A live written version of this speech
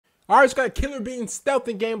Alright, it's got Killer Bean stealth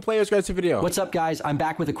and gameplay. Let's get to the video. What's up, guys? I'm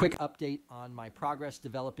back with a quick update on my progress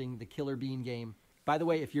developing the Killer Bean game. By the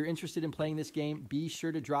way, if you're interested in playing this game, be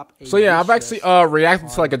sure to drop a... So yeah, I've actually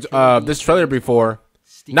reacted to like a this trailer before.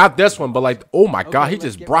 Not this one, but like, oh my god, he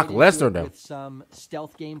just Brock Lesnar them. With some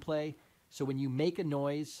stealth gameplay. So when you make a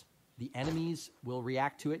noise, the enemies will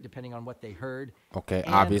react to it depending on what they heard. Okay,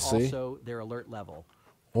 and obviously. Also their alert level.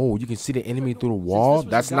 Oh, you can see the enemy through the wall.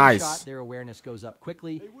 That's nice. Shot, their awareness goes up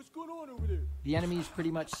quickly. Hey, what's going on over there? The enemies pretty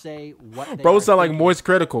much say what they Bro, are sound like thinking. Moist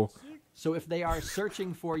Critical. So if they are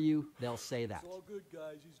searching for you, they'll say that. It's all good,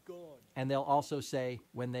 guys. He's gone. And they'll also say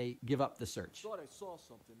when they give up the search. I thought I saw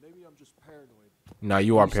something. Maybe I'm just paranoid. No,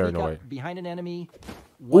 you are paranoid. Behind an enemy,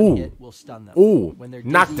 one hit will stun them. Ooh, when they're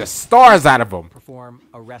knock dizzy, the stars out of them. Perform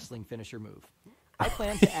a wrestling finisher move. I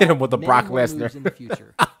plan to Hit him with the many Brock more Lesnar moves in the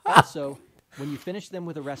future. Also, when you finish them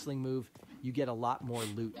with a wrestling move, you get a lot more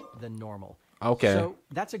loot than normal. Okay. So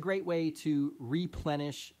that's a great way to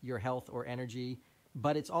replenish your health or energy,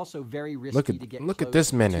 but it's also very risky to get look at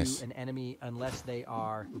this menace. to an enemy unless they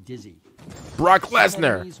are dizzy. Brock Some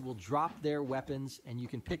Lesnar. enemies will drop their weapons, and you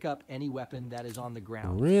can pick up any weapon that is on the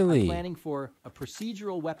ground. Really? I'm planning for a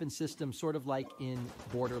procedural weapon system, sort of like in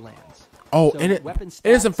Borderlands. Oh, So and it weapon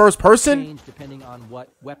is in stats first person? change depending on what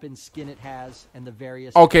weapon skin it has and the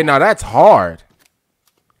various... Okay, now that's hard.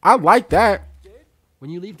 I like that. When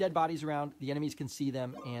you leave dead bodies around, the enemies can see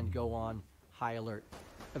them and go on high alert.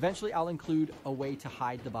 Eventually, I'll include a way to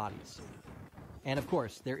hide the bodies. And of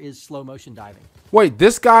course, there is slow motion diving. Wait,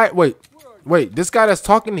 this guy, wait, this guy that's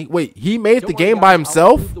talking, wait, he made the game by I'll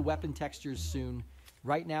himself? include the weapon textures soon.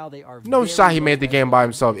 Right now, they are No very shot he low made the res, game by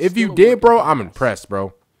himself. If you still a did, work in bro, I'm progress. impressed,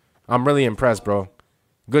 bro. I'm really impressed, bro.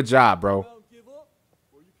 Good job, bro. Don't give up,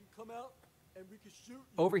 or you can come out and we can shoot you.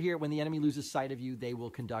 Over here, when the enemy loses sight of you, they will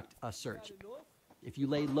conduct a search. If you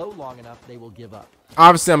lay low long enough, they will give up.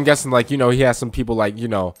 Obviously, I'm guessing, like, you know, he has some people, like, you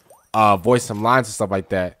know, voice some lines and stuff like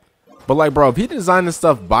that. But, like, bro, if he designed this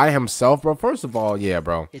stuff by himself, bro, first of all, yeah,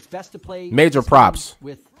 bro. It's best to play Major this game props.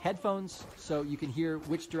 with headphones so you can hear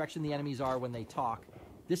which direction the enemies are when they talk.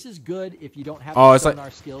 This is good if you don't have the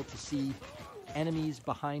sonar skill to see enemies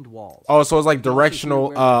behind walls. Oh, so it's like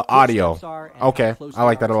directional audio. Okay, I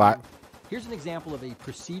like that a lot. Here's an example of a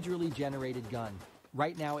procedurally generated gun.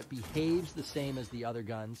 Right now, it behaves the same as the other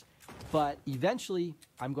guns, but eventually,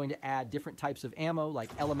 I'm going to add different types of ammo, like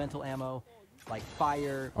elemental ammo, like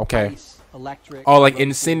fire, ice, electric. Oh, like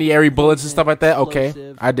incendiary bullets and stuff like that?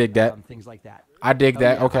 Okay, I dig that. Things like that. I dig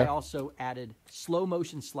that, okay. I also added slow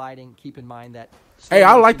motion sliding. Keep in mind that... Hey,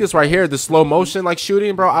 I like this right here, the slow motion, like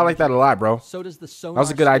shooting, bro. I like that a lot, bro. So does the sonar. That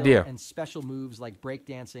was a good idea. And special moves like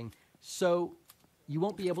breakdancing. So you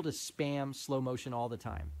won't be able to spam slow motion all the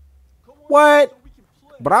time. What?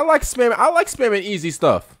 But I like spamming. I like spamming easy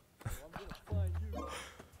stuff.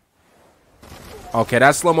 Okay,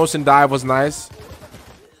 that slow motion dive was nice.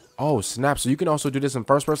 Oh, snap. So you can also do this in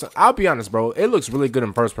first person. I'll be honest, bro. It looks really good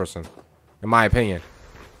in first person, in my opinion.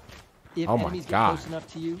 If oh, my enemies God. Get close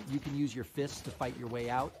enough to you, you can use your fists to fight your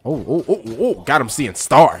way out. Oh. Got him seeing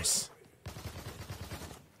stars.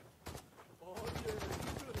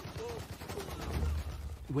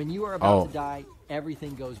 When you are about to die,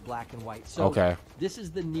 everything goes black and white. So this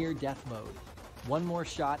is the near-death mode. One more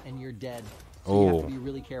shot and you're dead. So you have to be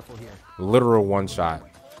really careful here. Literal one shot.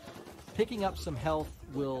 Picking up some health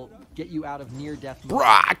will get you out of near-death mode.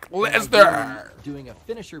 Brock Lesnar! Doing a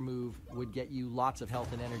finisher move would get you lots of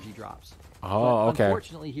health and energy drops. Oh, but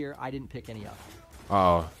unfortunately here, I didn't pick any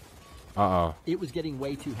up. Uh-oh. It was getting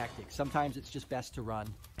way too hectic. Sometimes it's just best to run.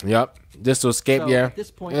 Yep. Just to escape, So yeah. at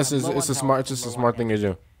this point, it's a smart thing to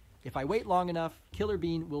do. If I wait long enough, Killer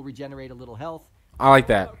Bean will regenerate a little health. I like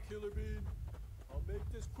that. Killer Bean, I'll make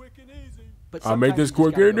this quick and easy. But I'll make this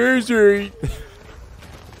sometimes quick you and just gotta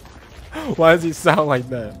easy. Why does he sound like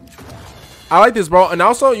that? I like this, bro. And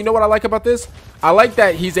also, you know what I like about this? I like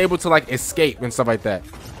that he's able to, like, escape and stuff like that.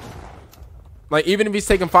 Like, even if he's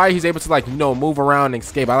taking fire, he's able to, like, you know, move around and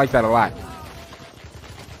escape. I like that a lot.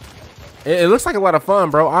 It looks like a lot of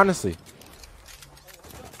fun, bro, honestly.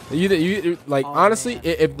 You like, honestly, man.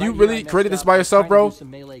 if you Right really here I created messed this by up. yourself, I was bro, trying to do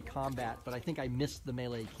some melee combat, but I think I missed the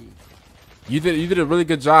melee key. you did a really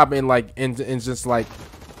good job in, like, in just, like,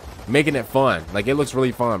 making it fun. Like, it looks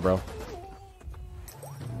really fun, bro.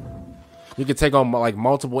 You can take on, like,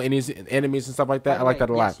 multiple enemies and stuff like that. I like that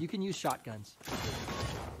a lot. You can use shotguns.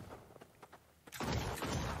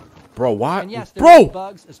 Bro, why? And yes, there are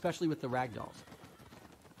bugs, especially with the ragdolls.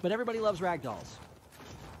 But everybody loves ragdolls.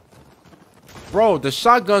 Bro, the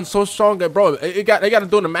shotgun's so strong that, bro, they got to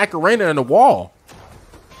do the Macarena in the wall.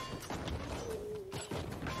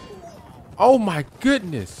 Oh my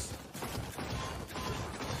goodness.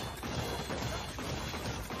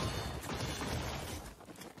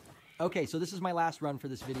 Okay, so this is my last run for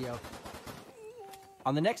this video.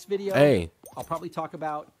 On the next video, Hey. I'll probably talk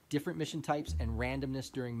about different mission types and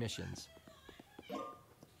randomness during missions.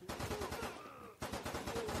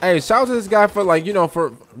 Hey, shout out to this guy for like,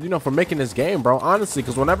 for making this game, bro. Honestly,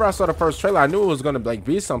 because whenever I saw the first trailer, I knew it was gonna like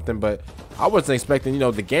be something, but I wasn't expecting,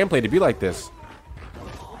 the gameplay to be like this.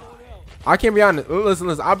 I can't be honest.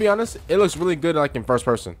 Listen, I'll be honest. It looks really good, like in first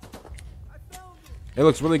person. It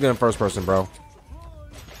looks really good in first person, bro.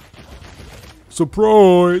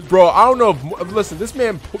 Surprise, bro. I don't know if, listen, this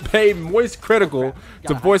man paid Moist Critical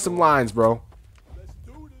to voice some lines, bro.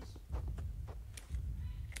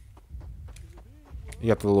 You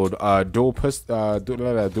got the little dual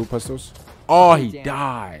pistols. Oh, he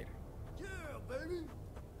died. Yeah, baby.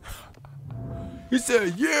 He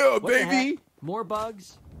said, "Yeah, What the baby." heck? More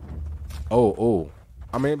bugs? Oh.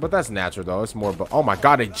 I mean, but that's natural though. It's more. But oh my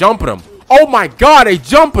God, they jumping him. Oh my God, they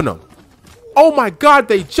jumping him. Oh my God,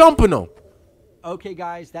 they jumping him. Okay,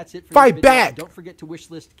 guys, that's it for Fight this video. back. Don't forget to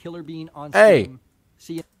wishlist Killer Bean on Hey. Steam.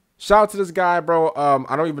 See you. Shout out to this guy, bro.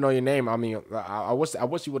 I don't even know your name. I mean, I wish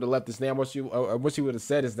you would have left his name. I wish you would have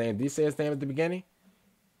said his name. Did he say his name at the beginning?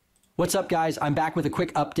 What's up, guys? I'm back with a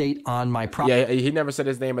quick update on my Yeah, he never said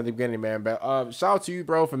his name at the beginning, man. But shout out to you,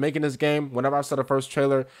 bro, for making this game. Whenever I saw the first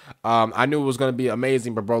trailer, I knew it was gonna be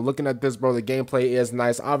amazing. But bro, looking at this, bro, the gameplay is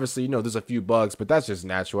nice. Obviously, there's a few bugs, but that's just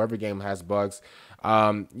natural. Every game has bugs.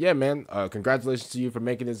 Yeah, man. Congratulations to you for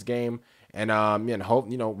making this game. And hope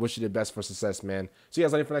wish you the best for success, man. See you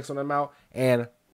guys later for the next one. I'm out and